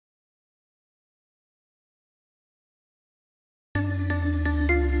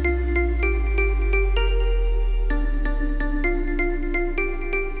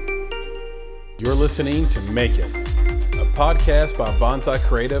listening to Make It, a podcast by Bonsai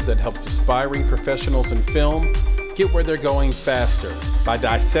Creative that helps aspiring professionals in film get where they're going faster by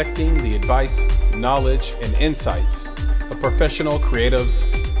dissecting the advice, knowledge, and insights of professional creatives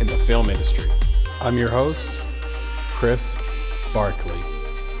in the film industry. I'm your host, Chris Barkley.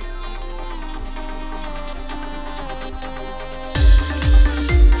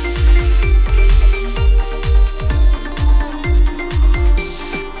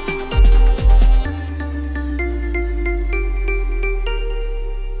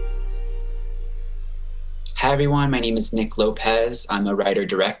 Hi everyone, my name is Nick Lopez. I'm a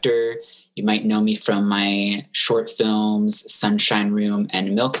writer-director. You might know me from my short films, Sunshine Room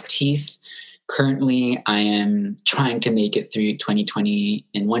and Milk Teeth. Currently, I am trying to make it through 2020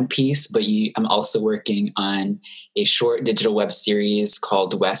 in one piece, but I'm also working on a short digital web series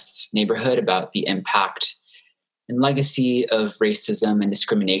called West's Neighborhood about the impact and legacy of racism and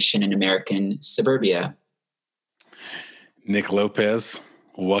discrimination in American suburbia. Nick Lopez,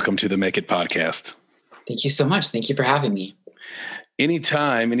 welcome to the Make It podcast. Thank you so much. Thank you for having me.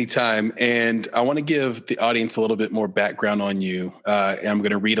 Anytime. And I want to give the audience a little bit more background on you. And I'm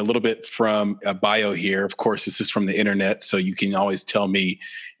going to read a little bit from a bio here. Of course, this is from the internet, so you can always tell me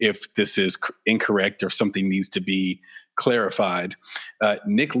if this is incorrect or something needs to be clarified.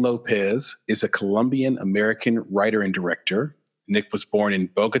 Nick Lopez is a Colombian American writer and director. Nick was born in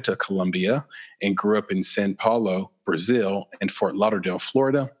Bogota, Colombia, and grew up in Sao Paulo, Brazil, and Fort Lauderdale,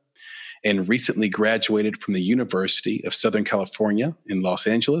 Florida, and recently graduated from the University of Southern California in Los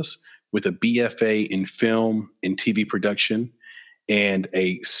Angeles with a BFA in film and TV production and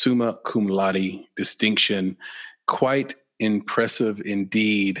a summa cum laude distinction. Quite impressive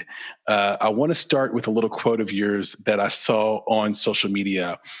indeed. I want to start with a little quote of yours that I saw on social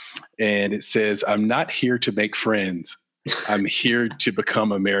media, and it says, "I'm not here to make friends. I'm here to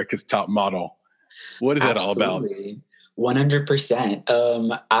become America's top model." What is that all about? 100%.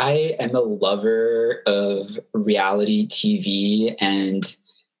 I am a lover of reality TV, and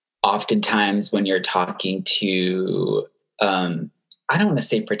oftentimes when you're talking to, I don't want to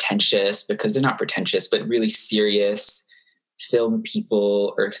say pretentious because they're not pretentious, but really serious film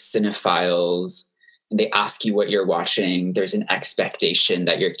people or cinephiles, and they ask you what you're watching, there's an expectation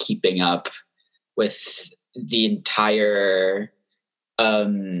that you're keeping up with the entire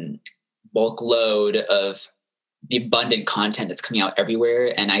bulk load of the abundant content that's coming out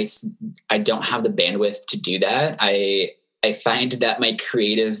everywhere. And I don't have the bandwidth to do that. I find that my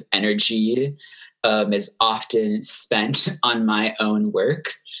creative energy is often spent on my own work.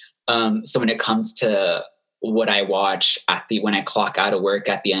 So when it comes to what I watch when I clock out of work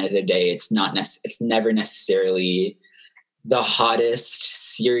at the end of the day, it's never necessarily the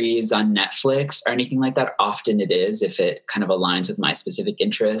hottest series on Netflix or anything like that. Often it is, if it kind of aligns with my specific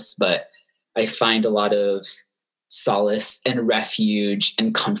interests, but I find a lot of solace and refuge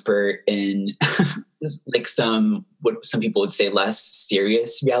and comfort in like what some people would say less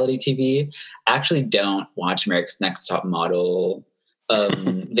serious reality TV. I actually don't watch America's Next Top Model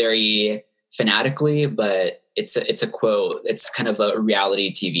very fanatically, but it's a quote. It's kind of a reality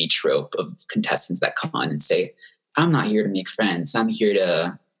TV trope of contestants that come on and say, "I'm not here to make friends. I'm here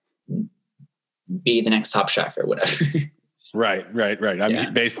to be the next Top Chef or whatever." Right.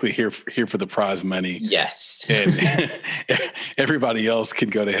 I'm basically here for the prize money. Yes. And everybody else can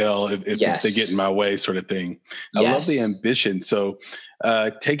go to hell if they get in my way, sort of thing. I love the ambition. So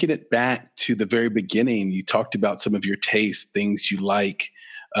taking it back to the very beginning, you talked about some of your tastes, things you like,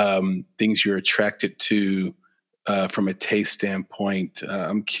 things you're attracted to from a taste standpoint.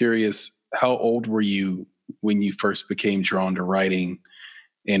 I'm curious, how old were you when you first became drawn to writing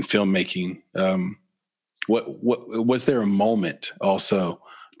and filmmaking? What was there a moment also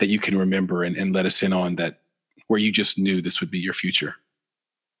that you can remember and let us in on that where you just knew this would be your future?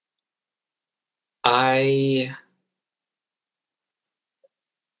 I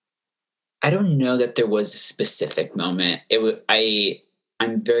don't know that there was a specific moment.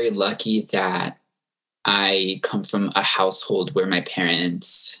 I'm very lucky that I come from a household where my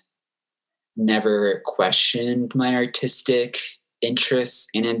parents never questioned my artistic interests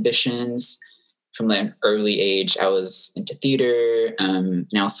and ambitions. From an early age, I was into theater, and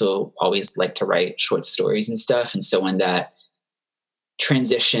I also always liked to write short stories and stuff. And so when that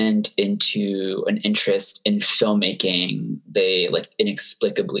transitioned into an interest in filmmaking, they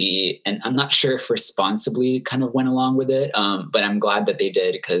inexplicably, and I'm not sure if responsibly, kind of went along with it, but I'm glad that they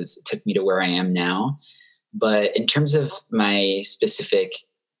did because it took me to where I am now. But in terms of my specific,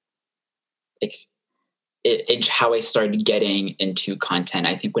 how I started getting into content,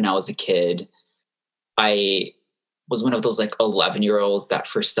 I think when I was a kid, I was one of those like 11-year-olds that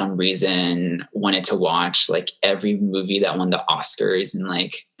for some reason wanted to watch like every movie that won the Oscars in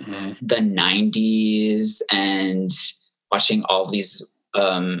like the 90s, and watching all these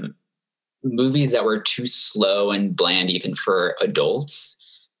movies that were too slow and bland even for adults.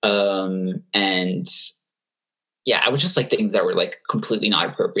 And yeah, I was just like things that were like completely not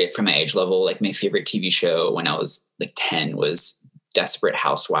appropriate for my age level. Like my favorite TV show when I was like 10 was Desperate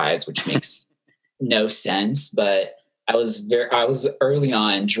Housewives, which makes no sense, but I was early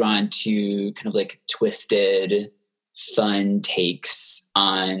on drawn to kind of like twisted, fun takes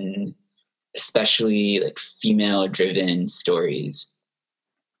on especially like female driven stories.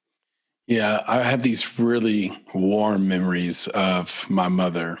 Yeah, I have these really warm memories of my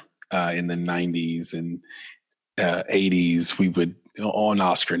mother in the 90s and 80s. We would, on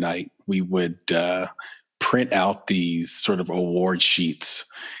Oscar night, we would print out these sort of award sheets,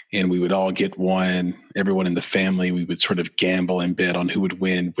 and we would all get one. Everyone in the family, we would sort of gamble and bet on who would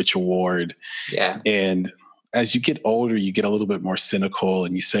win which award. Yeah. And as you get older, you get a little bit more cynical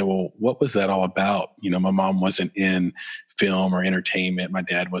and you say, well, what was that all about? You know, my mom wasn't in film or entertainment. My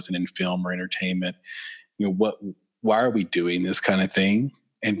dad wasn't in film or entertainment. You know, why are we doing this kind of thing?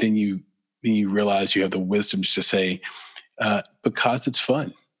 And then you realize you have the wisdom just to say, because it's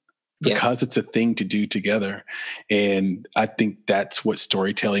fun, because it's a thing to do together. And I think that's what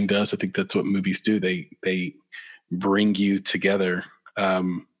storytelling does. I think that's what movies do. They bring you together.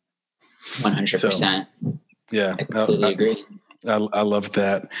 100%. Yeah, I completely agree. I love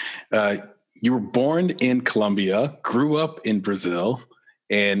that. You were born in Colombia, grew up in Brazil,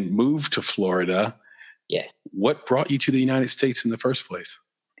 and moved to Florida. Yeah. What brought you to the United States in the first place?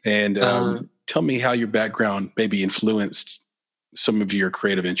 And tell me how your background maybe influenced some of your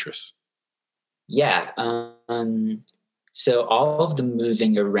creative interests. Yeah. So all of the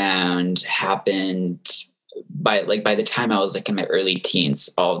moving around happened by the time I was like in my early teens.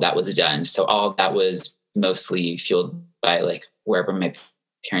 All of that was done. So all of that was mostly fueled by like wherever my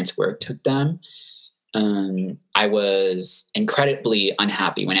parents' work took them. I was incredibly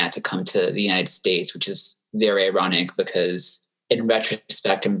unhappy when I had to come to the United States, which is very ironic because in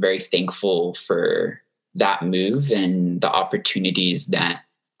retrospect, I'm very thankful for that move and the opportunities that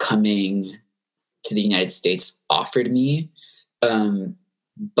coming to the United States offered me.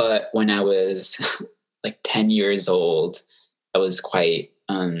 But when I was like 10 years old, I was quite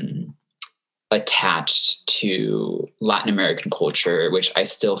attached to Latin American culture, which I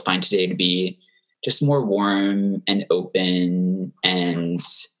still find today to be just more warm and open and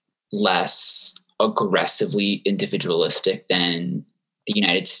less aggressively individualistic than the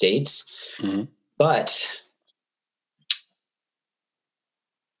United States. Mm-hmm. But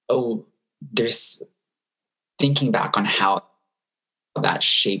there's thinking back on how that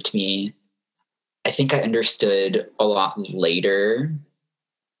shaped me. I think I understood a lot later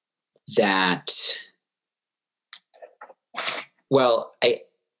that, well, I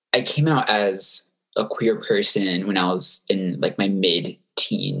came out as a queer person when I was in like my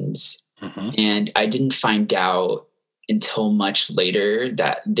mid-teens. Mm-hmm. And I didn't find out until much later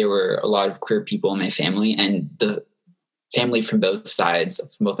that there were a lot of queer people in my family, and the family from both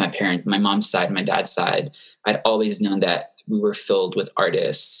sides, from both my parents, my mom's side and my dad's side. I'd always known that we were filled with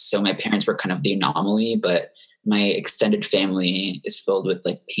artists. So my parents were kind of the anomaly, but my extended family is filled with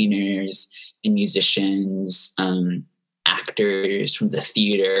like painters and musicians, actors from the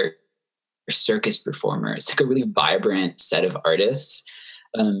theater, circus performers, like a really vibrant set of artists.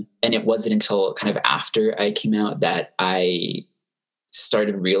 And it wasn't until kind of after I came out that I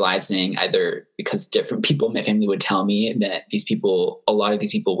started realizing, either because different people in my family would tell me that a lot of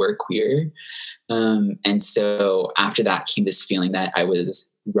these people were queer. And so after that came this feeling that I was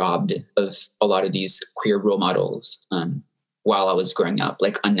robbed of a lot of these queer role models while I was growing up,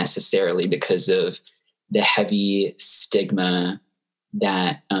 like unnecessarily, because of the heavy stigma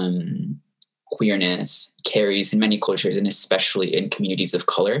that queerness carries in many cultures, and especially in communities of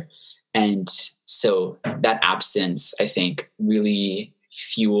color. And so that absence, I think, really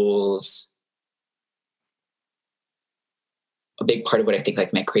fuels a big part of what I think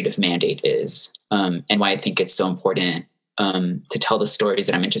like my creative mandate is, and why I think it's so important to tell the stories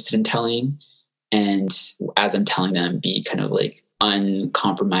that I'm interested in telling. And as I'm telling them, be kind of like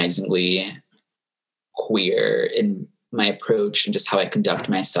uncompromisingly queer in my approach and just how I conduct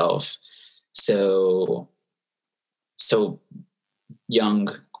myself. So young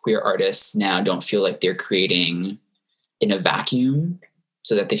queer artists now don't feel like they're creating in a vacuum,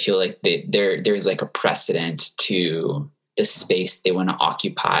 so that they feel like there's like a precedent to the space they want to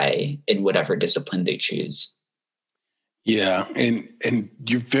occupy in whatever discipline they choose. Yeah, and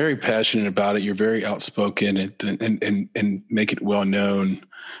you're very passionate about it. You're very outspoken, and make it well known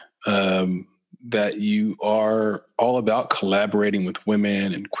that you are all about collaborating with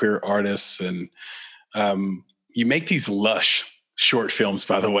women and queer artists, and you make these lush short films.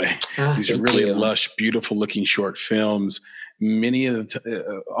 By the way, these Thank really you. lush, beautiful looking short films. Many of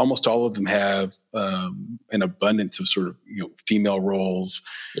almost all of them have an abundance of sort of female roles,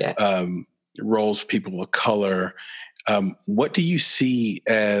 Yeah. roles of people of color. What do you see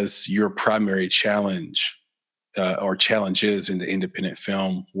as your primary challenge or challenges in the independent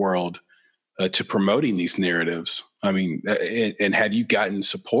film world to promoting these narratives? I mean, and have you gotten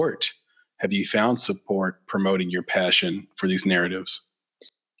support? Have you found support promoting your passion for these narratives?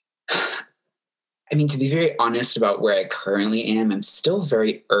 I mean, to be very honest about where I currently am, I'm still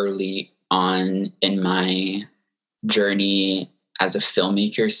very early on in my journey as a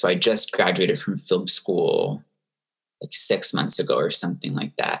filmmaker. So I just graduated from film school like 6 months ago or something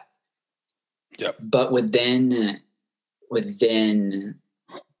like that. Yep. But within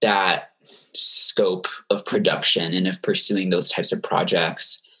that scope of production and of pursuing those types of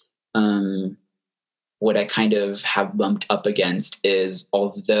projects, what I kind of have bumped up against is,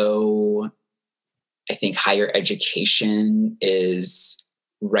 although I think higher education is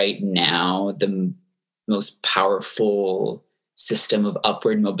right now the most powerful system of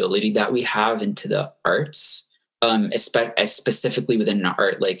upward mobility that we have into the arts, specifically within an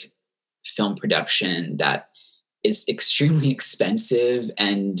art like film production that is extremely expensive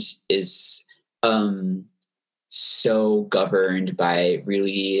and is so governed by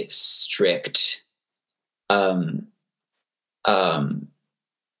really strict um, um,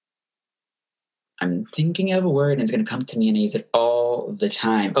 I'm thinking of a word and it's going to come to me and I use it all the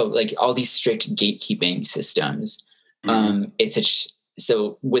time. Oh, like all these strict gatekeeping systems.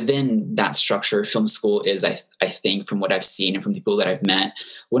 So within that structure, film school is, I think, from what I've seen and from people that I've met,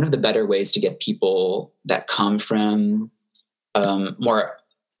 one of the better ways to get people that come from more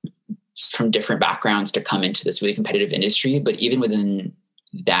from different backgrounds to come into this really competitive industry. But even within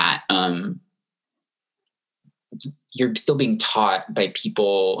that, you're still being taught by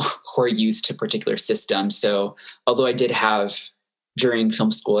people who are used to particular systems. So although I did have during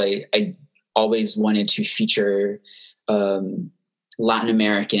film school, I always wanted to feature Latin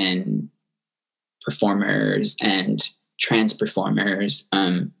American performers and trans performers.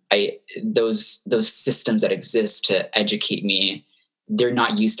 Those systems that exist to educate me, they're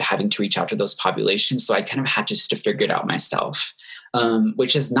not used to having to reach out to those populations. So I kind of had just to figure it out myself.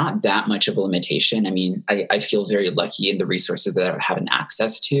 Which is not that much of a limitation. I mean, I feel very lucky in the resources that I have an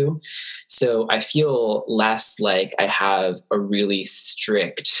access to. So I feel less like I have a really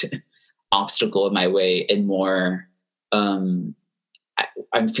strict obstacle in my way and more, I'm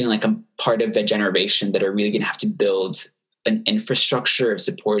feeling like I'm part of a generation that are really going to have to build an infrastructure of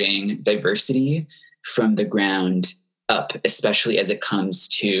supporting diversity from the ground up, especially as it comes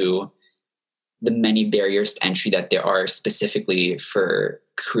to the many barriers to entry that there are specifically for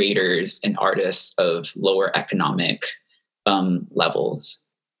creators and artists of lower economic levels.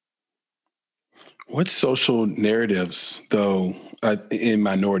 What social narratives, though, in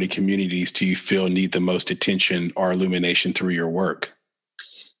minority communities do you feel need the most attention or illumination through your work?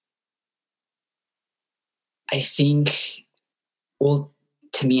 I think, well,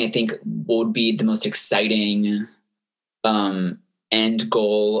 to me, I think what would be the most exciting end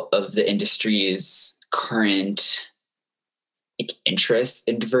goal of the industry's current interest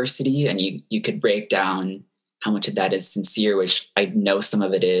in diversity, and you could break down how much of that is sincere, which I know some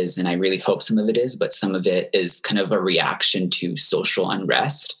of it is, and I really hope some of it is, but some of it is kind of a reaction to social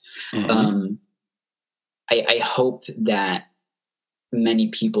unrest. Mm-hmm. I hope that many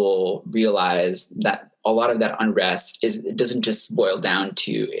people realize that a lot of that unrest it doesn't just boil down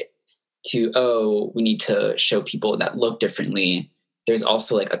to oh, we need to show people that look differently. There's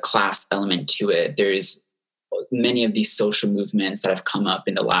also like a class element to it. There's many of these social movements that have come up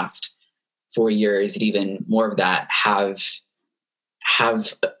in the last 4 years, and even more of that have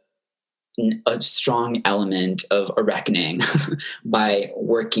a strong element of a reckoning by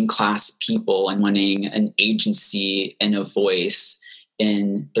working class people and wanting an agency and a voice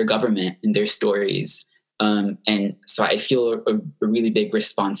in their government and their stories. And so I feel a really big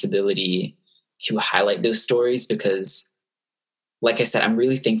responsibility to highlight those stories because, like I said, I'm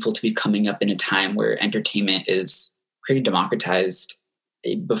really thankful to be coming up in a time where entertainment is pretty democratized.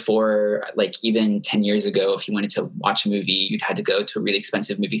 Before, like even 10 years ago, if you wanted to watch a movie, you'd had to go to a really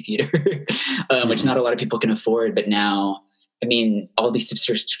expensive movie theater, which not a lot of people can afford. But now, I mean, all these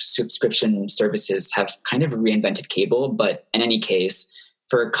subscription services have kind of reinvented cable. But in any case,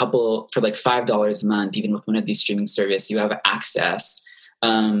 for like $5 a month, even with one of these streaming services, you have access,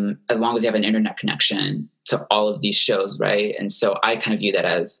 as long as you have an internet connection, to all of these shows, right? And so I kind of view that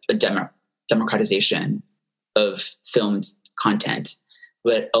as a democratization of filmed content.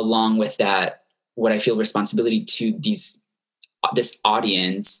 But along with that, what I feel responsibility to this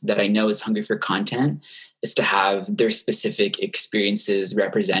audience that I know is hungry for content is to have their specific experiences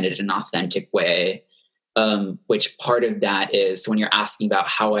represented in an authentic way. Which part of that is, when you're asking about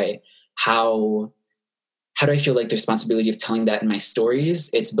how do I feel like the responsibility of telling that in my stories?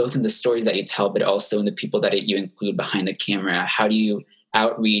 It's both in the stories that you tell, but also in the people that you include behind the camera. How do you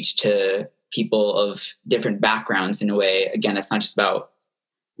outreach to people of different backgrounds in a way, again, that's not just about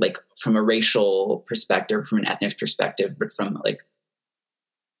like from a racial perspective, from an ethnic perspective, but from like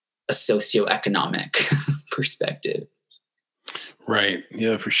a socioeconomic perspective. Right.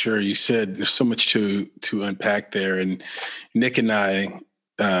 Yeah, for sure. You said there's so much to unpack there. And Nick and I,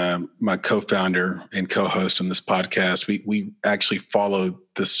 my co-founder and co-host on this podcast, we actually follow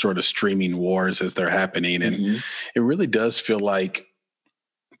this sort of streaming wars as they're happening. And it really does feel like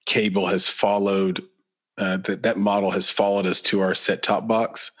cable has followed, that model has followed us to our set-top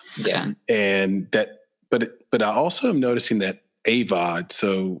box. Yeah. And but I also am noticing that AVOD,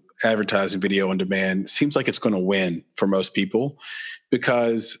 so advertising video on demand, seems like it's going to win for most people,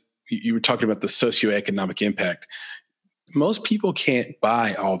 because you were talking about the socioeconomic impact. Most people can't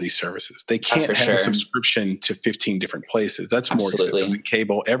buy all these services. They can't have a subscription to 15 different places. That's more expensive than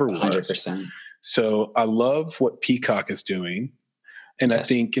cable ever was. 100%. So I love what Peacock is doing. And I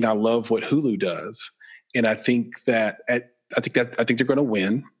think, I love what Hulu does. And I think that I think they're going to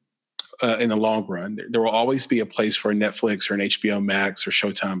win in the long run. There will always be a place for a Netflix or an HBO Max or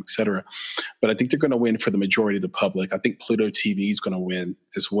Showtime, et cetera. But I think they're going to win for the majority of the public. I think Pluto TV is going to win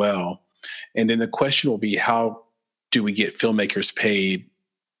as well. And then the question will be, how do we get filmmakers paid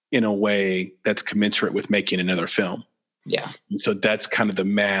in a way that's commensurate with making another film? Yeah. And so that's kind of the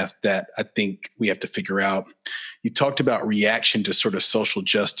math that I think we have to figure out. You talked about reaction to sort of social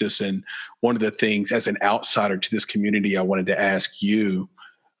justice. And one of the things, as an outsider to this community, I wanted to ask you,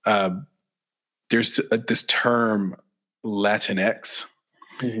 there's this term Latinx.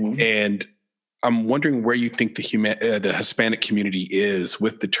 And I'm wondering where you think the Hispanic community is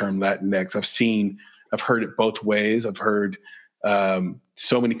with the term Latinx. I've heard it both ways. I've heard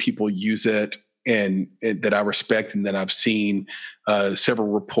so many people use it and that I respect, and then I've seen several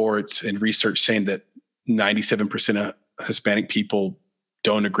reports and research saying that 97% of Hispanic people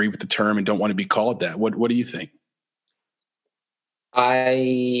don't agree with the term and don't want to be called that. What do you think?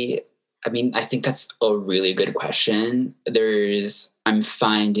 I mean, I think that's a really good question. I'm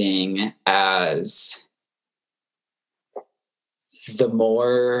finding as the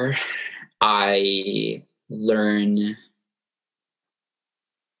more I learn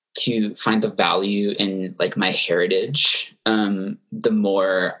to find the value in like my heritage, the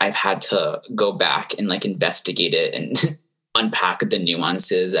more I've had to go back and like investigate it and unpack the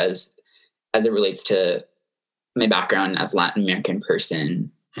nuances as it relates to my background as Latin American person,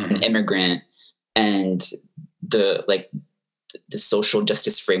 an immigrant, and the social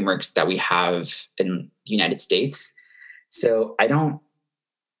justice frameworks that we have in the United States. So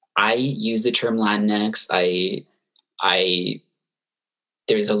I use the term Latinx.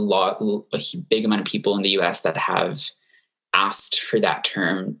 There's a big amount of people in the US that have asked for that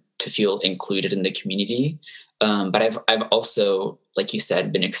term to feel included in the community. But I've also, like you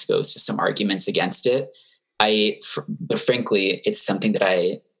said, been exposed to some arguments against it. But frankly, it's something that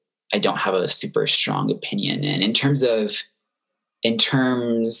I don't have a super strong opinion in. In terms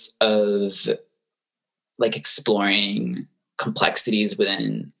of like exploring complexities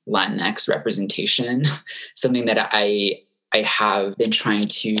within Latinx representation, something that I have been trying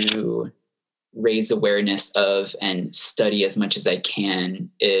to raise awareness of and study as much as I can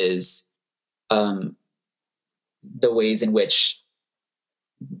is the ways in which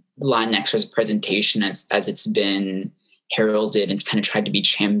Latinx representation, as it's been heralded and kind of tried to be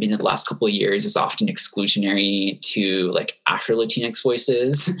championed in the last couple of years, is often exclusionary to like Afro-Latinx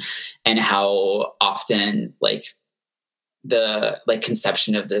voices, and how often like the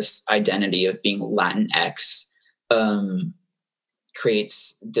conception of this identity of being Latinx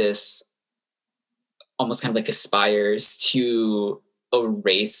creates this almost kind of like aspires to a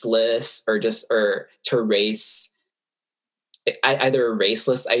raceless or to erase either a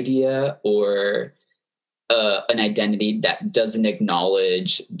raceless idea or an identity that doesn't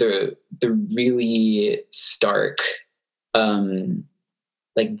acknowledge the really stark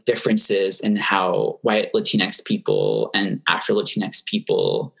like differences in how white Latinx people and Afro Latinx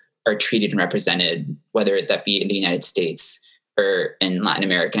people are treated and represented, whether that be in the United States or in Latin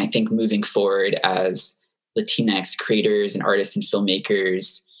America. And I think moving forward as Latinx creators and artists and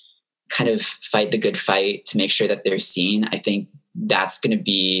filmmakers kind of fight the good fight to make sure that they're seen, I think that's going to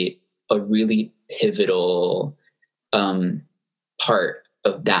be a really pivotal part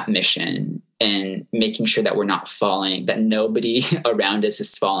of that mission, and making sure that we're not falling, that nobody around us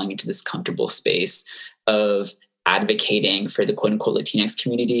is falling into this comfortable space of advocating for the quote unquote Latinx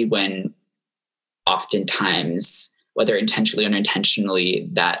community when oftentimes, whether intentionally or unintentionally,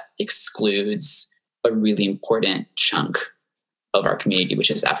 that excludes a really important chunk of our community,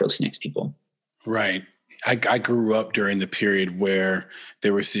 which is Afro-Latinx people. Right. I grew up during the period where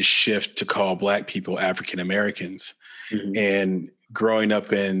there was this shift to call Black people African Americans. Mm-hmm. And growing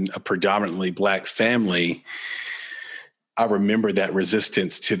up in a predominantly Black family, I remember that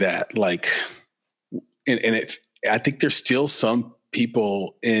resistance to that. Like, I think there's still some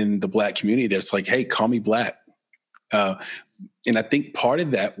people in the Black community that's like, hey, call me Black. And I think part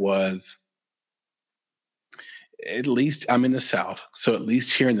of that was, at least I'm in the South. So at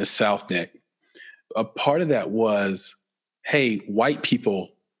least here in the South, Nick, a part of that was, hey, white people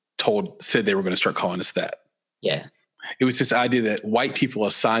said they were going to start calling us that. Yeah. It was this idea that white people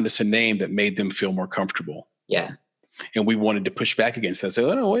assigned us a name that made them feel more comfortable. Yeah. And we wanted to push back against that. Say,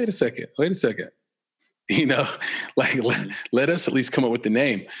 oh, no, wait a second. You know, like let us at least come up with the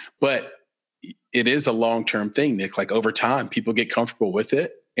name. But it is a long-term thing, Nick. Like over time, people get comfortable with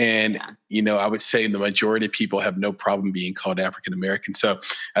it. And, you know, I would say the majority of people have no problem being called African American. So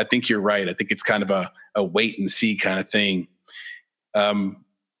I think you're right. I think it's kind of a wait and see kind of thing.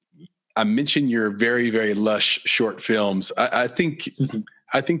 I mentioned your very, very lush short films. I think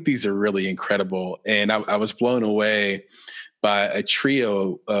these are really incredible. And I was blown away by a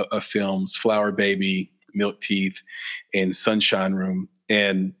trio of films, Flower Baby, Milk Teeth, and Sunshine Room.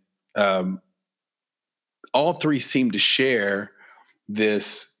 And all three seem to share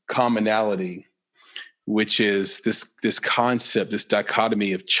this commonality, which is this concept, this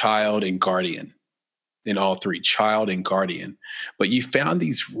dichotomy of child and guardian in all three, child and guardian. But you found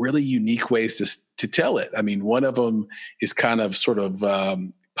these really unique ways to tell it. I mean, one of them is kind of sort of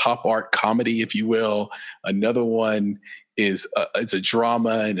pop art comedy, if you will. Another one is it's a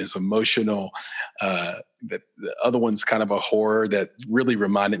drama and is emotional. The other one's kind of a horror that really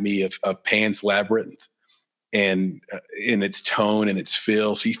reminded me of Pan's Labyrinth, and in its tone and its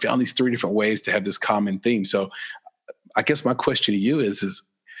feel. So you found these three different ways to have this common theme. So I guess my question to you is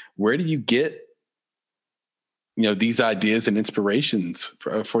where do you get, you know, these ideas and inspirations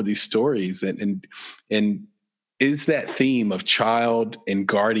for these stories? And is that theme of child and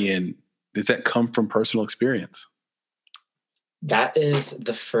guardian, does that come from personal experience? That is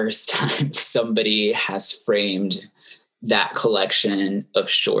the first time somebody has framed that collection of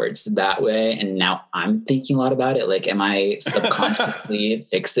shorts that way. And now I'm thinking a lot about it. Like, am I subconsciously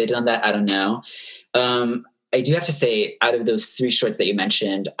fixated on that? I don't know. I do have to say, out of those three shorts that you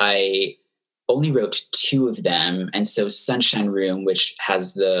mentioned, I only wrote two of them. And so Sunshine Room, which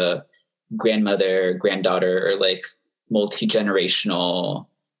has the grandmother, granddaughter, or like multi-generational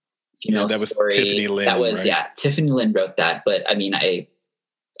female that was story. Tiffany Lynn. That was, right? Tiffany Lynn wrote that. But I mean, I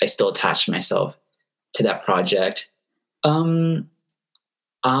still attached myself to that project. When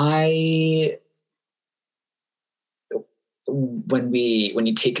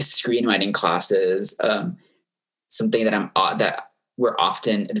you take screenwriting classes, something that we're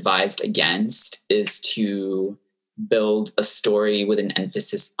often advised against is to build a story with an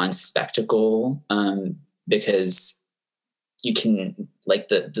emphasis on spectacle, because you can, like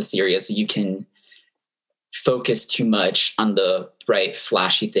the theory is, you can focus too much on the bright,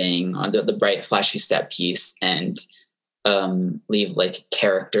 flashy thing, on the bright, flashy set piece, and leave like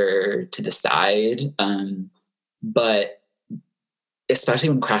character to the side. But especially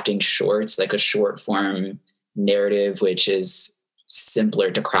when crafting shorts, like a short form narrative, which is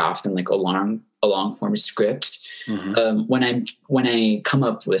simpler to craft than like a long form script. Mm-hmm. When I come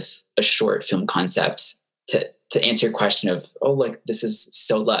up with a short film concept, to answer your question of, oh, like, this is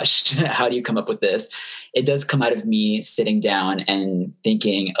so lush, how do you come up with this? It does come out of me sitting down and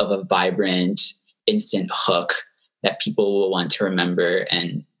thinking of a vibrant, instant hook that people will want to remember.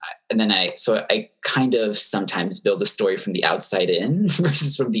 And then I kind of sometimes build a story from the outside in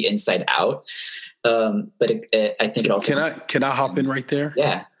versus from the inside out. But I think it also... Can I hop in right there?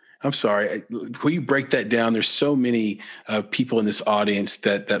 Yeah. I'm sorry. Will you break that down? There's so many people in this audience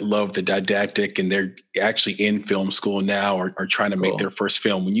that love the didactic, and they're actually in film school now or are trying to make their first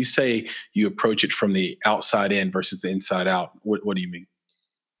film. When you say you approach it from the outside in versus the inside out, what do you mean?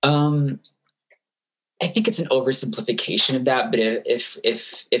 I think it's an oversimplification of that, but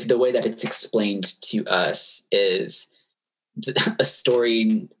if the way that it's explained to us is a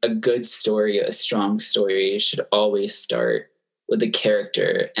story, a good story, a strong story should always start with a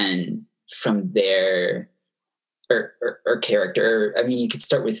character, and from there, or character. I mean, you could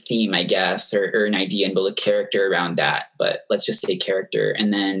start with theme, I guess, or an idea and build a character around that. But let's just say character,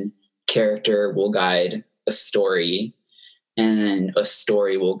 and then character will guide a story, and then a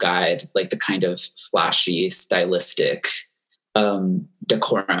story will guide like the kind of flashy, stylistic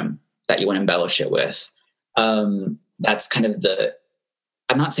decorum that you want to embellish it with. That's kind of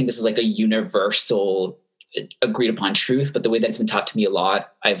I'm not saying this is like a universal agreed upon truth, but the way that's been taught to me a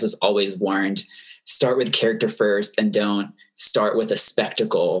lot, I was always warned, start with character first and don't start with a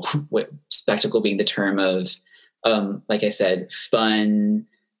spectacle, with spectacle being the term of, like I said, fun,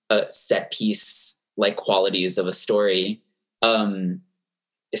 set piece like qualities of a story.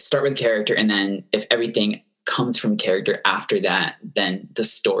 Start with character, and then if everything comes from character after that, then the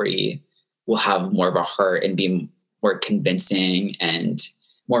story will have more of a heart and be more convincing and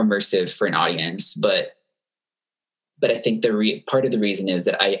more immersive for an audience. But I think part of the reason is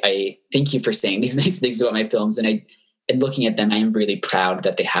that I thank you for saying these nice things about my films, and looking at them, I am really proud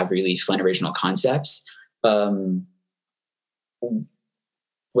that they have really fun original concepts.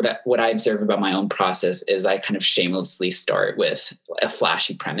 What I observe about my own process is I kind of shamelessly start with a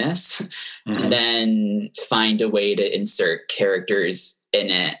flashy premise, mm-hmm. and then find a way to insert characters in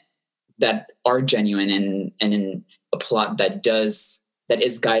it that are genuine and in a plot that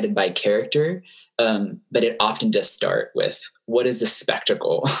is guided by character. But it often does start with, what is the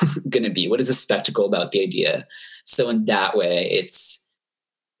spectacle going to be? What is the spectacle about the idea? So in that way, it's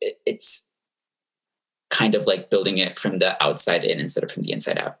kind of like building it from the outside in instead of from the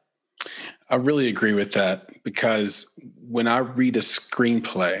inside out. I really agree with that, because when I read a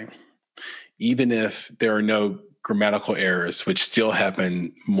screenplay, even if there are no grammatical errors, which still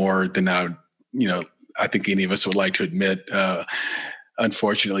happen more than I think any of us would like to admit,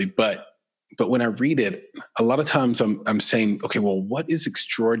 unfortunately, but when I read it, a lot of times I'm saying, okay, well, what is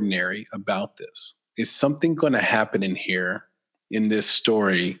extraordinary about this? Is something going to happen in here, in this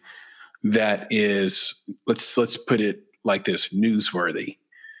story, that is, let's put it like this, newsworthy?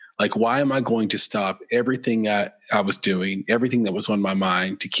 Like, why am I going to stop everything I was doing, everything that was on my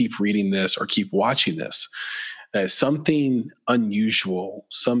mind, to keep reading this or keep watching this? Something unusual,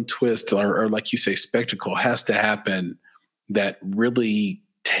 some twist, or like you say, spectacle has to happen that really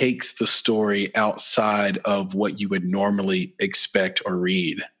takes the story outside of what you would normally expect or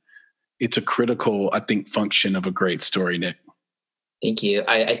read. It's a critical, I think, function of a great story, Nick. Thank you.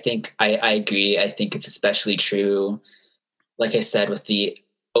 I think I agree. I think it's especially true, like I said, with the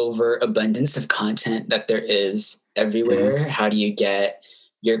overabundance of content that there is everywhere. Mm-hmm. How do you get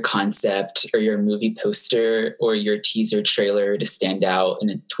your concept or your movie poster or your teaser trailer to stand out in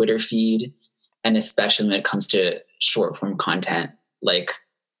a Twitter feed? And especially when it comes to short form content, like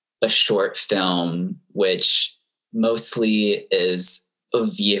a short film, which mostly is a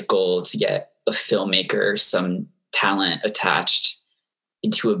vehicle to get a filmmaker, some talent attached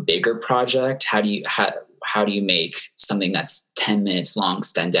into a bigger project. How do you make something that's 10 minutes long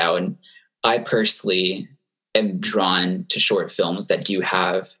stand out? And I personally am drawn to short films that do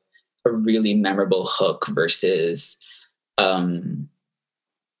have a really memorable hook versus an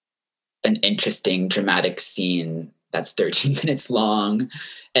interesting dramatic scene that's 13 minutes long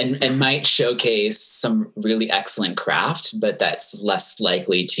and might showcase some really excellent craft, but that's less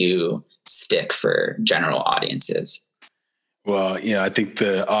likely to stick for general audiences. Well, I think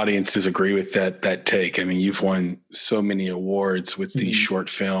the audiences agree with that take. I mean, you've won so many awards with these mm-hmm. short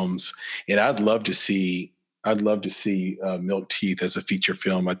films, and I'd love to see Milk Teeth as a feature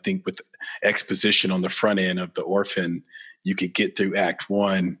film. I think with exposition on the front end of The Orphan, you could get through Act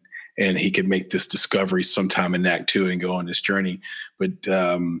 1, and he could make this discovery sometime in Act 2 and go on this journey.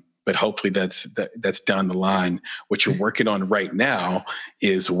 But hopefully that's down the line. What you're working on right now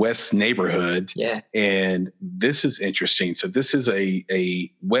is West's Neighborhood. Yeah. And this is interesting. So this is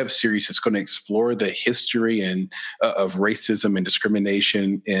a web series that's going to explore the history of racism and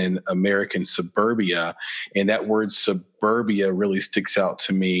discrimination in American suburbia. And that word suburbia really sticks out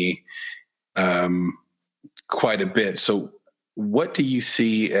to me quite a bit. So what do you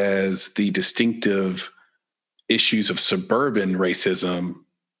see as the distinctive issues of suburban racism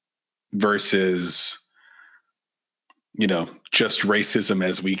versus, just racism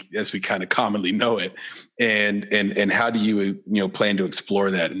as we kind of commonly know it, and how do you plan to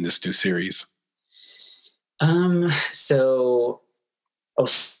explore that in this new series? So I'll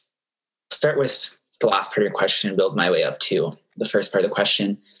start with the last part of your question and build my way up to the first part of the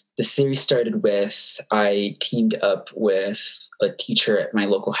question. The series started with, I teamed up with a teacher at my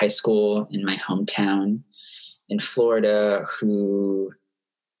local high school in my hometown, in Florida who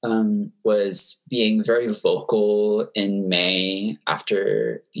was being very vocal in May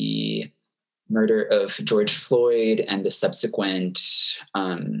after the murder of George Floyd and the subsequent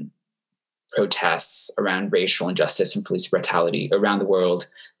protests around racial injustice and police brutality around the world.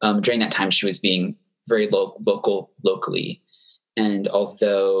 During that time, she was being very vocal locally. And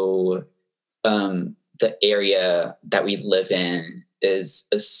although the area that we live in is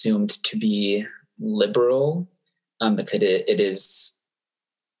assumed to be liberal, because it is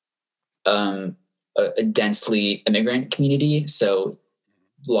a densely immigrant community. So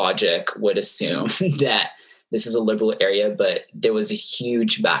logic would assume that this is a liberal area, but there was a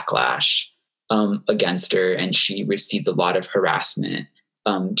huge backlash against her, and she received a lot of harassment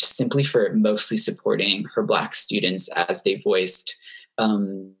just simply for mostly supporting her Black students as they voiced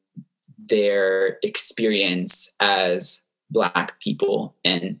their experience as Black people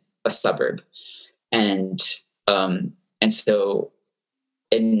in a suburb. And so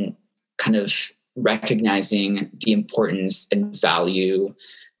in kind of recognizing the importance and value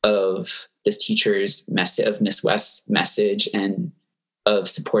of this teacher's message, of Miss West's message, and of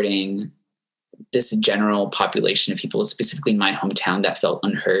supporting this general population of people, specifically in my hometown, that felt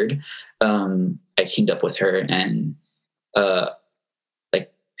unheard, I teamed up with her and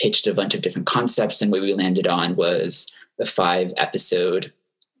pitched a bunch of different concepts. And what we landed on was the 5-episode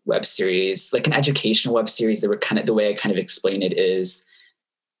web series, like an educational web series. That were kind of, the way I kind of explain it is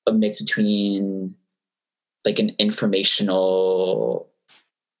a mix between like an informational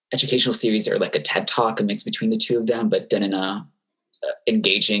educational series or like a TED Talk, a mix between the two of them, but done in a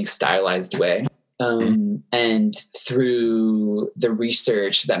engaging, stylized way. And through the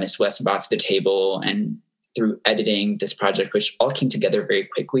research that Miss West brought to the table and through editing this project, which all came together very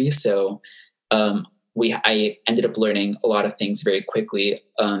quickly. So I ended up learning a lot of things very quickly.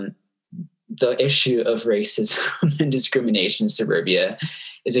 The issue of racism and discrimination in suburbia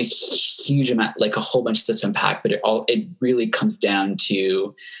is a huge amount, like a whole bunch of stuff to unpack, but it really comes down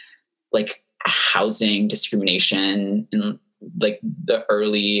to like housing discrimination in like the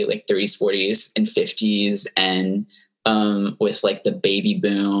early like 30s, 40s and 50s, and with like the baby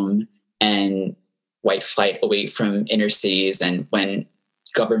boom and white flight away from inner cities, and when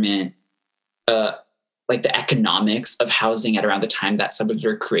government like the economics of housing at around the time that suburbs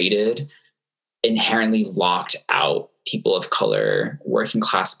were created inherently locked out people of color, working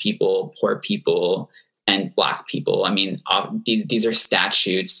class people, poor people, and Black people. I mean, these are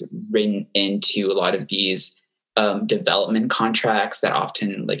statutes written into a lot of these development contracts that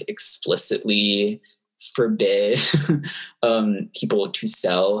often like explicitly forbid people to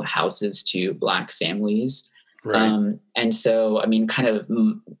sell houses to Black families. Right. And so, I mean, kind of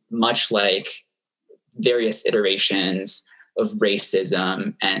much like various iterations of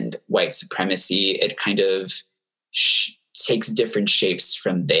racism and white supremacy, it kind of takes different shapes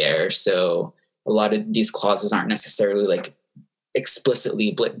from there. So a lot of these clauses aren't necessarily like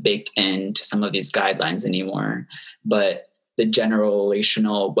explicitly baked into some of these guidelines anymore, but the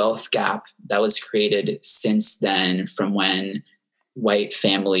generational wealth gap that was created since then, from when white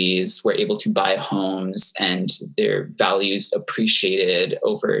families were able to buy homes and their values appreciated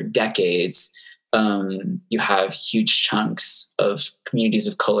over decades, you have huge chunks of communities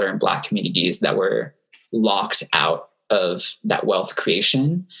of color and Black communities that were locked out of that wealth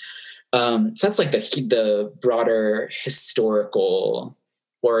creation. So that's like the broader historical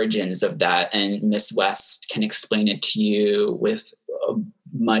origins of that. And Miss West can explain it to you with a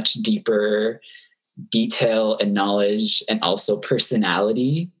much deeper detail and knowledge and also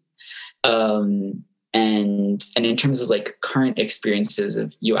personality. And in terms of like current experiences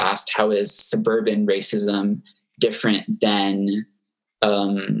of, you asked, how is suburban racism different than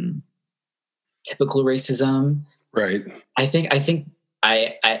typical racism? Right. I think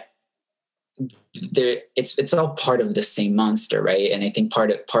it's all part of the same monster, right? And I think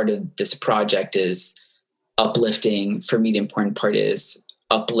part of this project is uplifting. For me, the important part is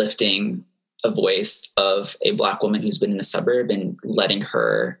uplifting a voice of a Black woman who's been in a suburb and letting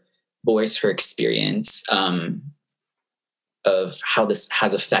her voice her experience of how this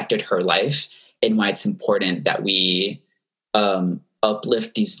has affected her life, and why it's important that we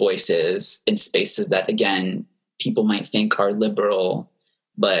uplift these voices in spaces that, again, people might think are liberal,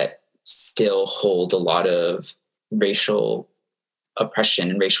 but still hold a lot of racial oppression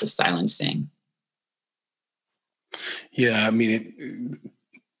and racial silencing. Yeah, I mean,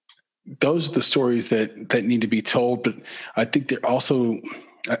 those are the stories that need to be told, but I think they're also,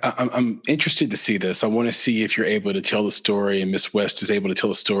 I'm interested to see this. I want to see if you're able to tell the story, and Miss West is able to tell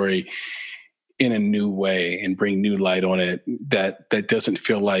the story in a new way and bring new light on it that doesn't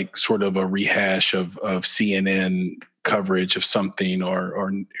feel like sort of a rehash of CNN coverage of something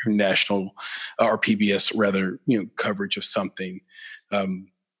or national or PBS rather, coverage of something.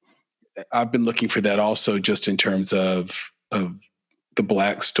 I've been looking for that also just in terms of the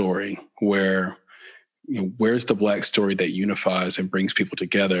Black story, where, where's the Black story that unifies and brings people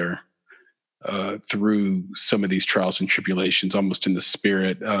together through some of these trials and tribulations, almost in the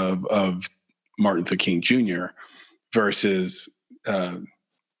spirit of Martin Luther King Jr. versus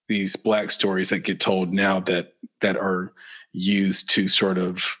these Black stories that get told now that are used to sort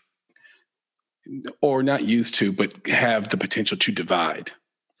of, or not used to, but have the potential to divide,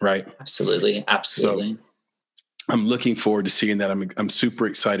 right? Absolutely. So I'm looking forward to seeing that. I'm super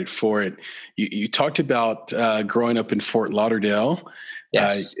excited for it. You talked about growing up in Fort Lauderdale.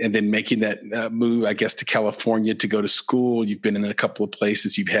 Yes. And then making that move, I guess, to California to go to school. You've been in a couple of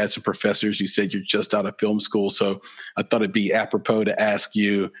places. You've had some professors. You said you're just out of film school. So I thought it'd be apropos to ask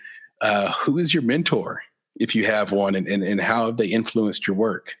you, who is your mentor, if you have one, and how have they influenced your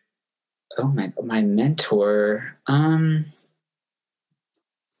work? Oh, my mentor. I'm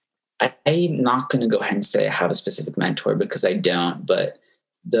not going to go ahead and say I have a specific mentor because I don't, but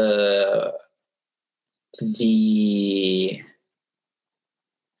the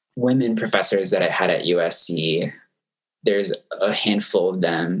women professors that I had at USC, there's a handful of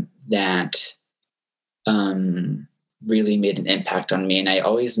them that really made an impact on me. And I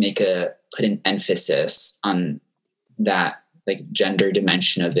always put an emphasis on that, like, gender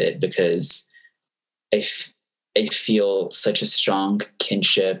dimension of it, because I feel such a strong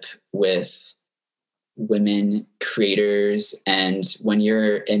kinship with women creators. And when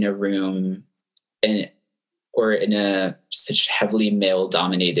you're in a room or in a such heavily male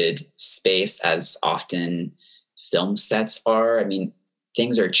dominated space as often film sets are, I mean,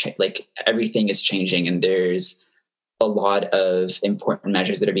 things are like everything is changing, and there's a lot of important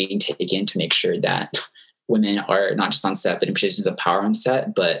measures that are being taken to make sure that women are not just on set, but in positions of power on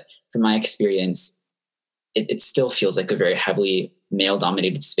set. But from my experience, it still feels like a very heavily male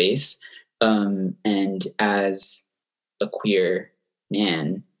dominated space. And as a queer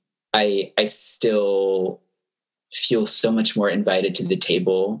man, I still feel so much more invited to the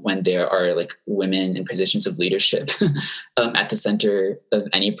table when there are like women in positions of leadership at the center of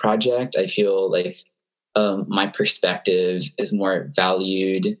any project. I feel like my perspective is more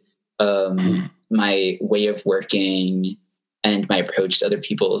valued. My way of working and my approach to other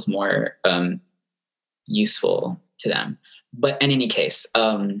people is more useful to them. But in any case,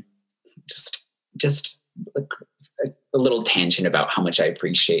 just a little tangent about how much I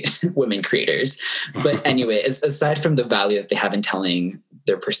appreciate women creators. But anyway, aside from the value that they have in telling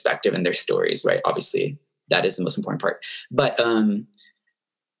their perspective and their stories, right? Obviously, that is the most important part. But I'm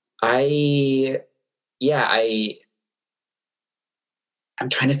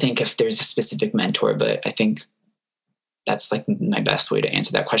trying to think if there's a specific mentor, but I think that's like my best way to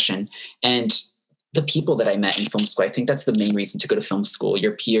answer that question. And the people that I met in film school, I think that's the main reason to go to film school.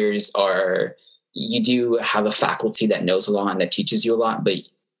 Your peers you do have a faculty that knows a lot and that teaches you a lot, but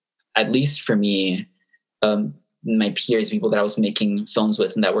at least for me, my peers, people that I was making films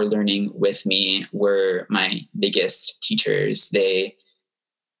with and that were learning with me, were my biggest teachers.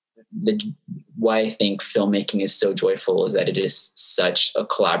 Why I think filmmaking is so joyful is that it is such a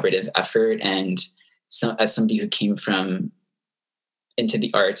collaborative effort. And so, as somebody who came into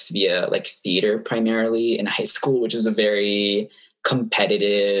the arts via like theater primarily in high school, which is a very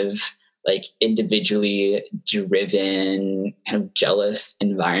competitive, like individually driven, kind of jealous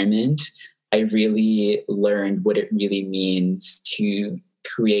environment, I really learned what it really means to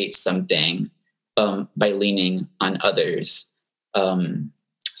create something by leaning on others.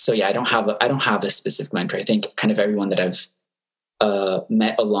 So yeah, I don't have a specific mentor. I think kind of everyone that I've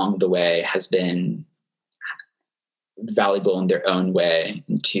met along the way has been valuable in their own way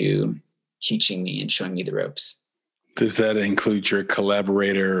to teaching me and showing me the ropes. Does that include your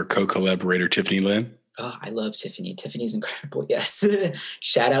collaborator or co-collaborator, Tiffany Lynn? Oh, I love Tiffany. Tiffany's incredible. Yes.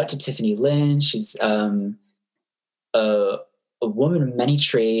 Shout out to Tiffany Lynn. She's a woman of many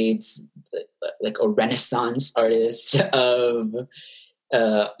trades, like a Renaissance artist,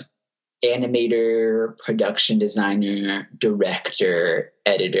 animator, production designer, director,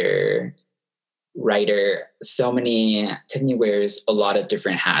 editor, writer. Tiffany wears a lot of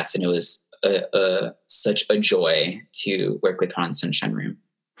different hats, and it was such a joy to work with her on Sunshine Room.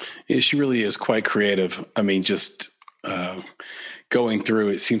 Yeah, she really is quite creative. I mean, just going through,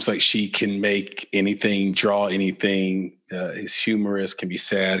 it seems like she can make anything, draw anything. Is humorous, can be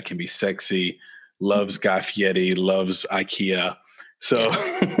sad, can be sexy. Loves Guy Fieri, loves IKEA. So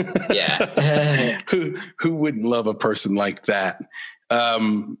yeah. who wouldn't love a person like that?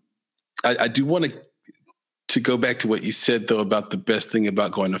 I do want to go back to what you said, though, about the best thing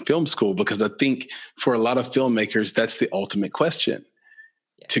about going to film school, because I think for a lot of filmmakers, that's the ultimate question.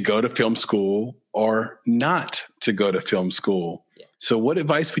 Yeah. To go to film school or not to go to film school. Yeah. So what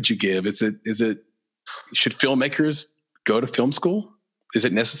advice would you give? Is it should filmmakers go to film school? Is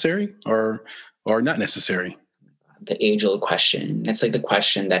it necessary or not necessary? The age-old question. It's like the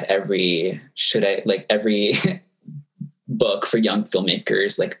question that every book for young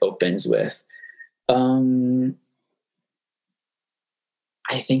filmmakers like opens with. I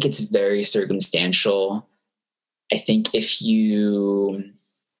think it's very circumstantial. I think the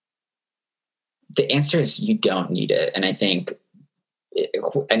answer is you don't need it. And I think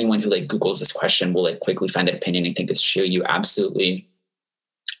anyone who like Googles this question will like quickly find that opinion. I think it's true. You absolutely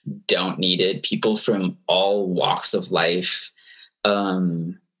don't need it. People from all walks of life,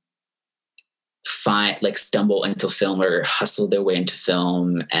 stumble into film or hustle their way into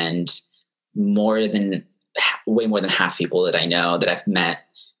film, and way more than half people that I know that I've met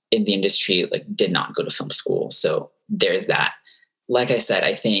in the industry like did not go to film school. So there's that. Like I said,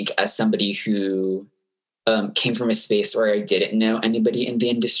 I think as somebody who came from a space where I didn't know anybody in the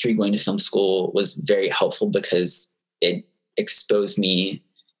industry, going to film school was very helpful because it exposed me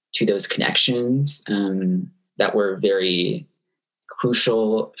to those connections that were very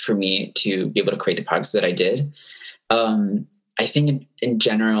crucial for me to be able to create the projects that I did. I think in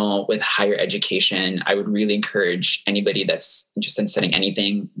general, with higher education, I would really encourage anybody that's interested in studying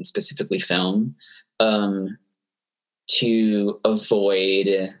anything, specifically film, to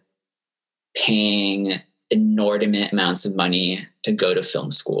avoid paying inordinate amounts of money to go to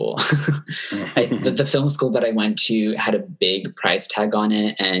film school. The film school that I went to had a big price tag on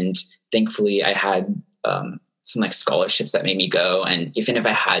it. And thankfully I had some like scholarships that made me go. And even if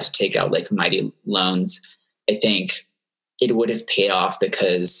I had to take out like mighty loans, I think it would have paid off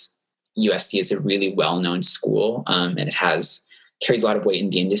because USC is a really well-known school and it carries a lot of weight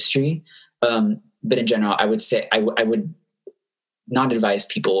in the industry. But in general, I would say I would not advise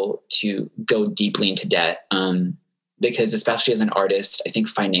people to go deeply into debt because especially as an artist, I think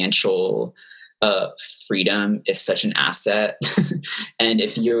financial freedom is such an asset. and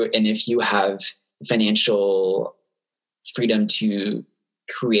if you have financial freedom to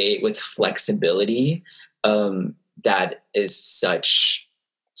create with flexibility, that is such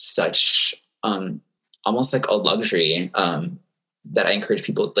almost like a luxury that I encourage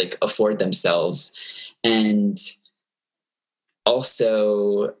people to like afford themselves. And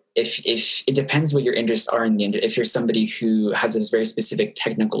also, if it depends what your interests are in the end, if you're somebody who has this very specific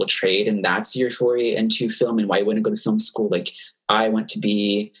technical trade and that's your foray into film and why you want to go to film school, like I want to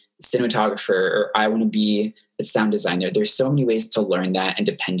be a cinematographer or I want to be a sound designer. There's so many ways to learn that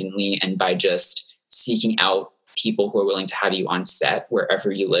independently and by just seeking out people who are willing to have you on set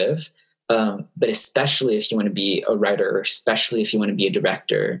wherever you live. But especially if you want to be a writer, or especially if you want to be a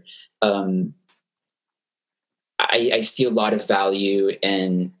director, I see a lot of value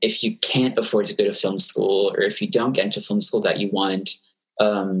in if you can't afford to go to film school or if you don't get into film school that you want,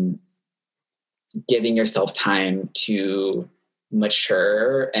 giving yourself time to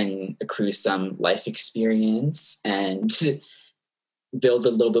mature and accrue some life experience and build a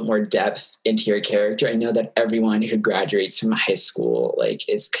little bit more depth into your character. I know that everyone who graduates from high school like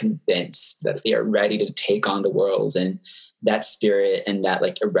is convinced that they are ready to take on the world, and that spirit and that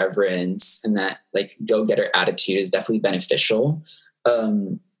like irreverence and that like go-getter attitude is definitely beneficial.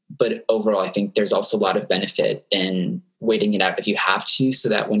 But overall, I think there's also a lot of benefit in waiting it out if you have to, so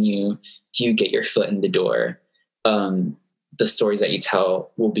that when you do get your foot in the door, the stories that you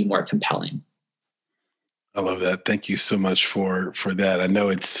tell will be more compelling. I love that. Thank you so much for that. I know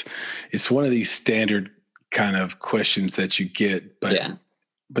it's one of these standard kind of questions that you get, but yeah.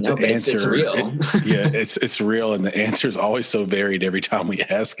 But the answer, it's real. It's real, and the answer is always so varied every time we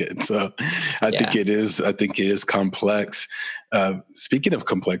ask it. So, I think it is complex. Speaking of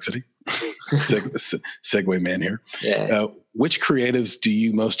complexity, segue man here. Yeah. Which creatives do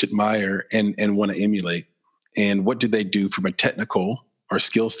you most admire and want to emulate, and what do they do from a technical or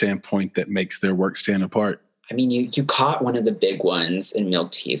skill standpoint that makes their work stand apart? I mean, you caught one of the big ones in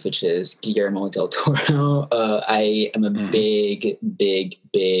Milk Teeth, which is Guillermo del Toro. I am a big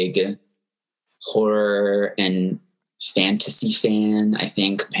horror and fantasy fan. I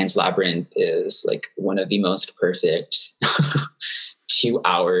think Pan's Labyrinth is like one of the most perfect 2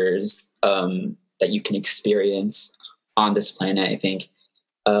 hours that you can experience on this planet. I think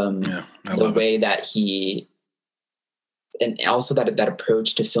the way that he, and also that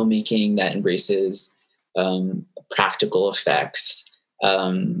approach to filmmaking that embraces practical effects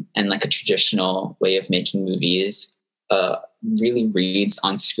and like a traditional way of making movies really reads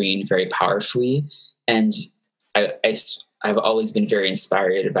on screen very powerfully. And I've always been very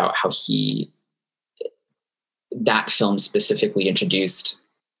inspired about how that film specifically introduced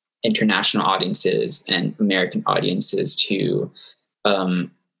international audiences and American audiences to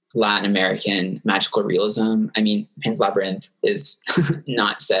Latin American magical realism. I mean, Pan's Labyrinth is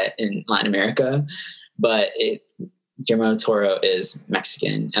not set in Latin America, but Guillermo del Toro is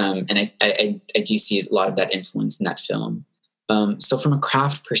Mexican, and I do see a lot of that influence in that film. So from a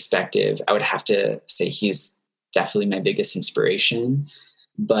craft perspective, I would have to say he's definitely my biggest inspiration.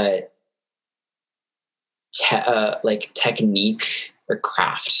 But like technique or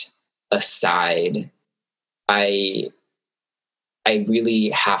craft aside, I really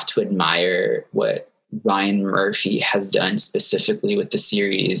have to admire what Ryan Murphy has done specifically with the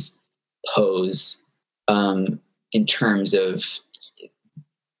series Pose, in terms of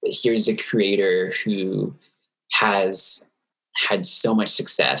here's a creator who has had so much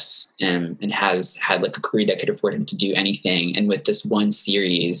success and has had like a career that could afford him to do anything. And with this one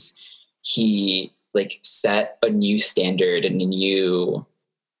series, he like set a new standard and a new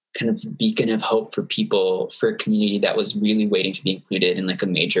kind of beacon of hope for people, for a community that was really waiting to be included in like a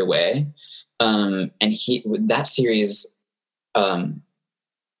major way. And that series, the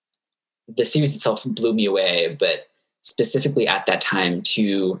series itself blew me away, but specifically at that time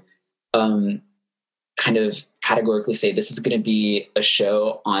to kind of categorically say this is going to be a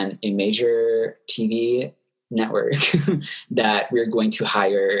show on a major TV network that we're going to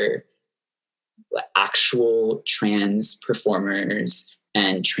hire actual trans performers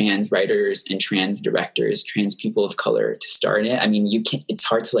and trans writers and trans directors, trans people of color to star in it. I mean, it's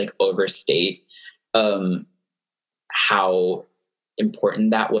hard to like overstate how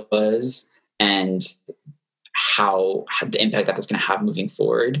important that was and how the impact that that's going to have moving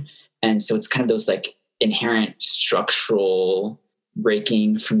forward. And so it's kind of those like inherent structural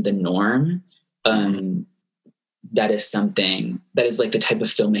breaking from the norm. That is something that is like the type of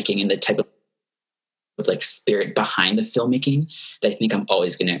filmmaking and the type of like spirit behind the filmmaking that I think I'm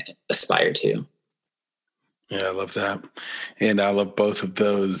always going to aspire to. Yeah, I love that. And I love both of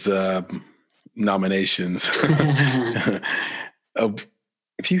those nominations.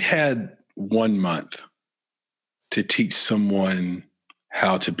 If you had 1 month to teach someone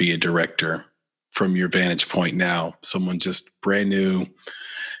how to be a director from your vantage point now, someone just brand new,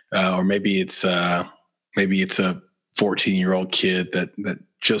 or maybe it's a 14-year-old kid that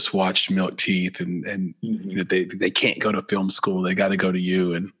just watched Milk Teeth and you know, they can't go to film school. They got to go to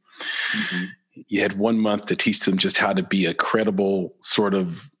you. And you had 1 month to teach them just how to be a credible sort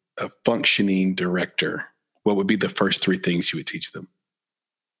of a functioning director. What would be the first 3 things you would teach them?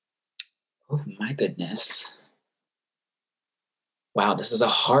 Oh my goodness. Wow, this is a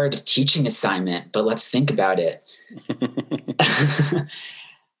hard teaching assignment, but let's think about it.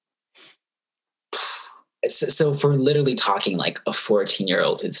 So if we're literally talking like a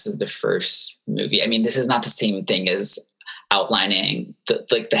 14-year-old, this is the first movie. I mean, this is not the same thing as outlining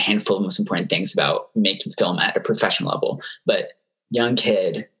the handful of most important things about making film at a professional level. But young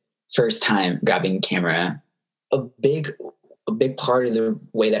kid, first time grabbing a camera, a big part of the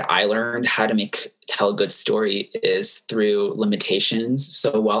way that I learned how to tell a good story is through limitations.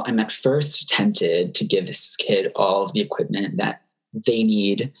 So while I'm at first tempted to give this kid all of the equipment that they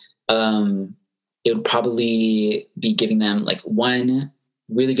need, it would probably be giving them like one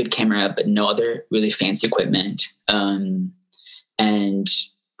really good camera, but no other really fancy equipment, and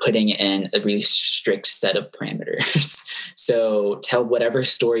putting in a really strict set of parameters. So tell whatever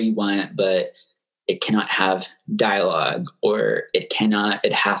story you want, but it cannot have dialogue, or it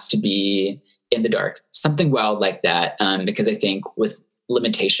has to be in the dark, something wild like that. Because I think with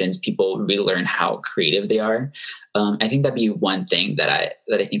limitations, people really learn how creative they are. I think that'd be one thing that I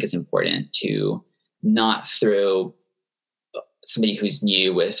think is important, to not throw somebody who's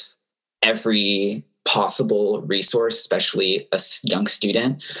new with every possible resource, especially a young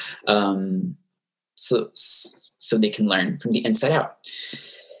student, so they can learn from the inside out.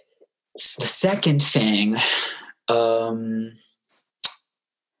 The second thing, I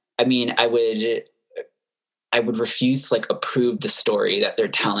mean, I would refuse to like approve the story that they're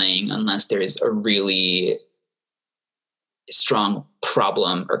telling unless there is a really strong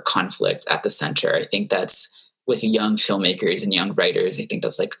problem or conflict at the center. I think that's with young filmmakers and young writers. I think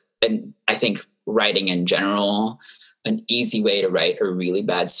that's like, and I think writing in general, an easy way to write a really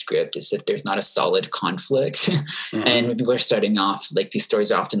bad script is if there's not a solid conflict. And when people are starting off, like these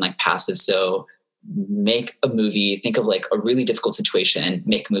stories are often like passive. So make a movie, think of like a really difficult situation and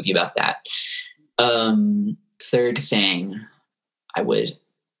make a movie about that. Third thing, I would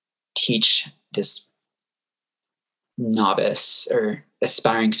teach this novice or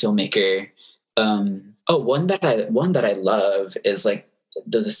aspiring filmmaker. One that I love is like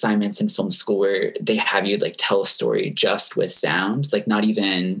those assignments in film school where they have you like tell a story just with sound, like not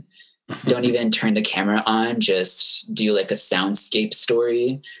even, don't even turn the camera on, just do like a soundscape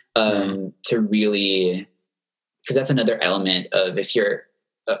story, to really, because that's another element of, if you're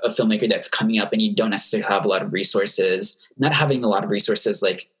a filmmaker that's coming up and you don't necessarily have a lot of resources, not having a lot of resources,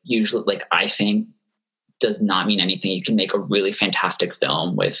 like usually, like I think, does not mean anything. You can make a really fantastic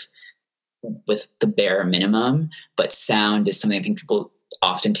film with the bare minimum, but sound is something I think people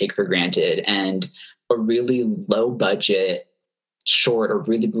often take for granted. And a really low budget short or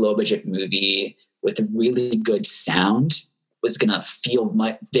really low budget movie with really good sound was going to feel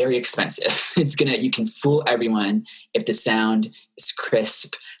very expensive. You can fool everyone if the sound is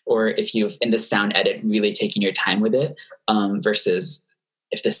crisp, or if you've in the sound edit really taking your time with it, versus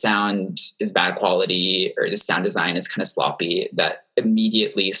if the sound is bad quality or the sound design is kind of sloppy, that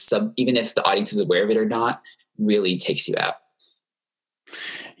immediately even if the audience is aware of it or not, really takes you out.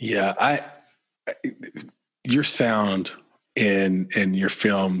 Yeah. Your sound in your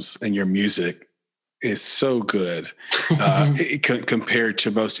films and your music is so good compared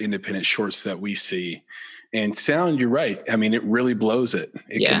to most independent shorts that we see. And sound, you're right. I mean, it really blows it.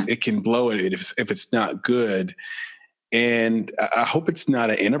 It can blow it if it's not good. And I hope it's not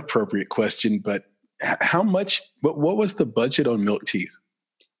an inappropriate question, but how much? What was the budget on Milk Teeth?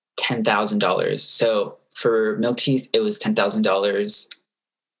 $10,000. So for Milk Teeth, it was $10,000.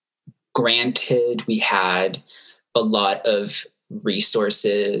 Granted, we had a lot of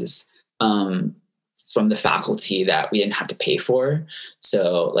resources from the faculty that we didn't have to pay for.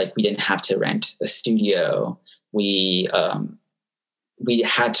 So like we didn't have to rent a studio. We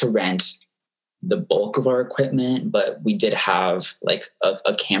had to rent the bulk of our equipment, but we did have like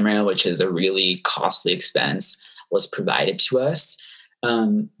a camera, which is a really costly expense, was provided to us.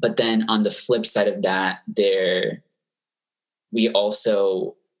 But then on the flip side of that, we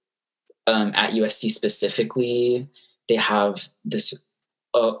also, at USC specifically, they have this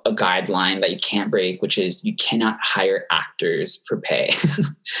a guideline that you can't break, which is you cannot hire actors for pay,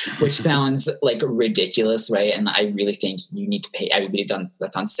 which sounds like ridiculous, right? And I really think you need to pay everybody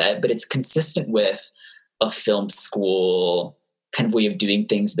that's on set, but it's consistent with a film school kind of way of doing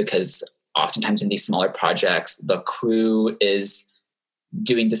things, because oftentimes in these smaller projects, the crew is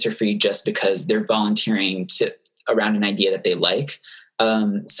doing this for free just because they're volunteering around an idea that they like.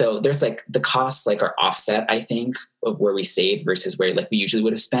 So there's like the costs like are offset, I think, of where we saved versus where like we usually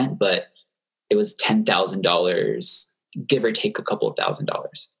would have spent, but it was $10,000, give or take a couple of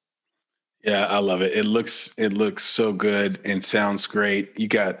 $1,000s. Yeah, I love it. It looks so good and sounds great. You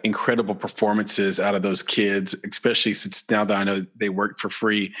got incredible performances out of those kids, especially since now that I know they work for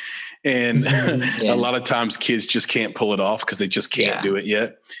free. And a lot of times kids just can't pull it off because they just can't do it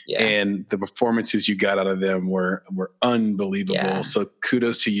yet. Yeah. And the performances you got out of them were unbelievable. Yeah. So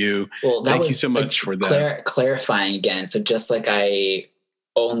kudos to you. Well, thank you so much for that. Clarifying again. So just like I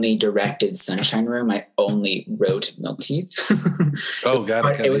only directed Sunshine Room, I only wrote Milk Teeth. Oh,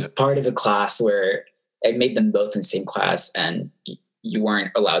 got it. It was part of a class where I made them both in the same class, and you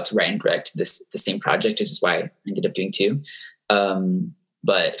weren't allowed to write and direct the same project, which is why I ended up doing two.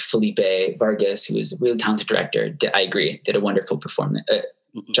 But Felipe Vargas, who is a really talented director, I agree, did a wonderful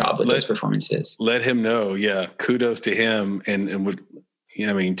job with those performances. Let him know. Yeah. Kudos to him. And would,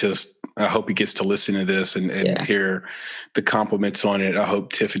 I mean, just, I hope he gets to listen to this and hear the compliments on it. I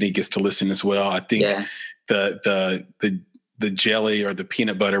hope Tiffany gets to listen as well. I think the jelly or the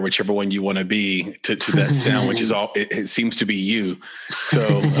peanut butter, whichever one you want to be, to that sound, which is all, it seems to be you.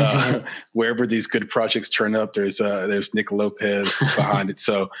 So wherever these good projects turn up, there's Nick Lopez behind it.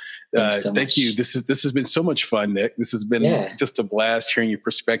 So thank you. This has been so much fun, Nick. This has been just a blast hearing your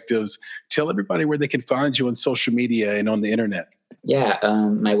perspectives. Tell everybody where they can find you on social media and on the internet. Yeah,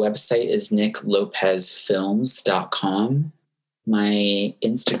 my website is nicklopezfilms.com. My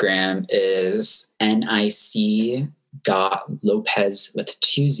Instagram is nic.lopez with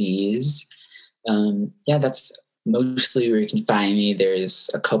 2 Z's. That's mostly where you can find me. There's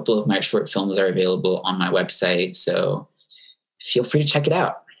a couple of my short films are available on my website, so feel free to check it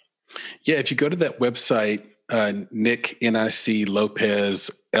out. Yeah, if you go to that website, Nick, N-I-C, Lopez,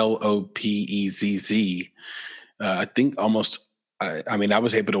 Lopezz, I think almost... I mean, I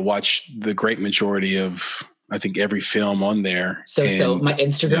was able to watch the great majority of, I think, every film on there. So my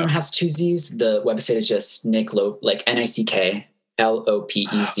Instagram has 2 Z's. The website is just Nick like NICK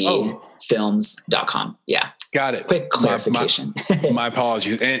LOPEZ films.com. Yeah. Got it. Quick clarification. My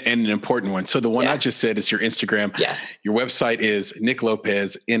apologies. And an important one. So the one I just said is your Instagram. Yes. Your website is Nick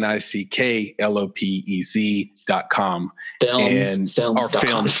Lopez, NICKLOPEZ.com.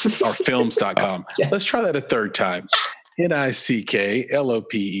 Films.com. Yes. Let's try that a third time.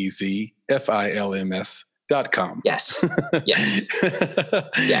 NICKLOPEZFILMS.com. Yes. Yes.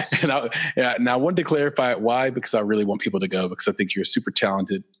 Yes. And I wanted to clarify why, because I really want people to go, because I think you're super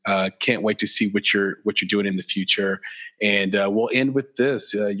talented. Can't wait to see what you're doing in the future. And we'll end with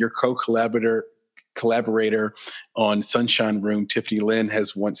this. Your collaborator on Sunshine Room, Tiffany Lynn,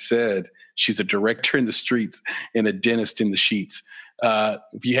 has once said she's a director in the streets and a dentist in the sheets.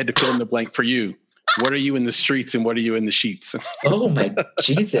 If you had to fill in the blank for you, what are you in the streets and what are you in the sheets? Oh my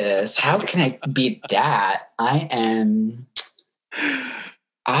Jesus. How can I beat that? I am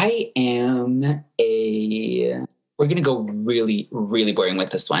we're going to go really, really boring with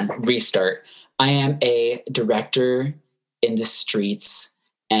this one. Restart. I am a director in the streets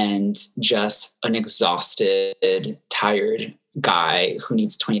and just an exhausted, tired guy who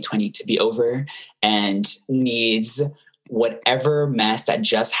needs 2020 to be over and needs whatever mess that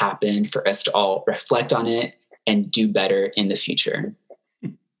just happened for us to all reflect on it and do better in the future.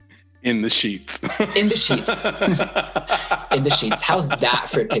 In the sheets. In the sheets. In the sheets. How's that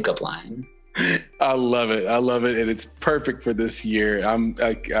for a pickup line? I love it. And it's perfect for this year. I'm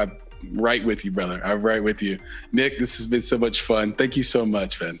right with you, brother. I'm right with you. Nick, this has been so much fun. Thank you so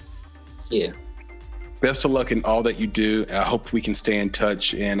much, man. Thank you. Best of luck in all that you do. I hope we can stay in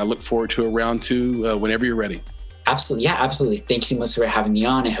touch, and I look forward to a round 2 whenever you're ready. Absolutely. Yeah, absolutely. Thank you so much for having me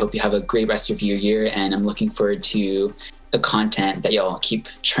on. I hope you have a great rest of your year, and I'm looking forward to the content that y'all keep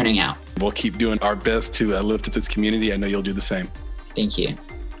churning out. We'll keep doing our best to lift up this community. I know you'll do the same. Thank you.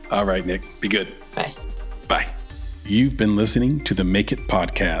 All right, Nick. Be good. Bye. Bye. You've been listening to the Make It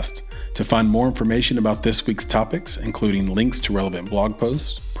podcast. To find more information about this week's topics, including links to relevant blog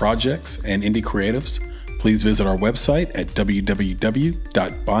posts, projects, and indie creatives, please visit our website at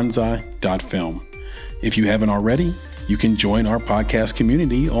www.bonsai.film. If you haven't already, you can join our podcast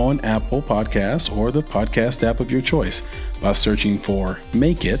community on Apple Podcasts or the podcast app of your choice by searching for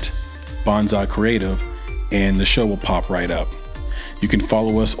Make It Bonsai Creative, and the show will pop right up. You can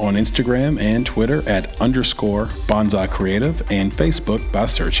follow us on Instagram and Twitter at _Bonsai Creative and Facebook by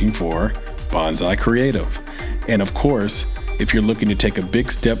searching for Bonsai Creative. And of course, if you're looking to take a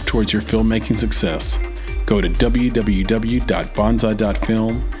big step towards your filmmaking success, go to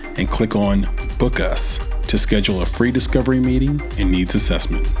www.bonsai.film and click on Book Us to schedule a free discovery meeting and needs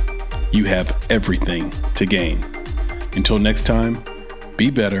assessment. You have everything to gain. Until next time,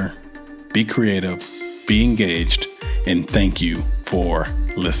 be better, be creative, be engaged, and thank you for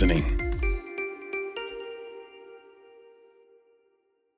listening.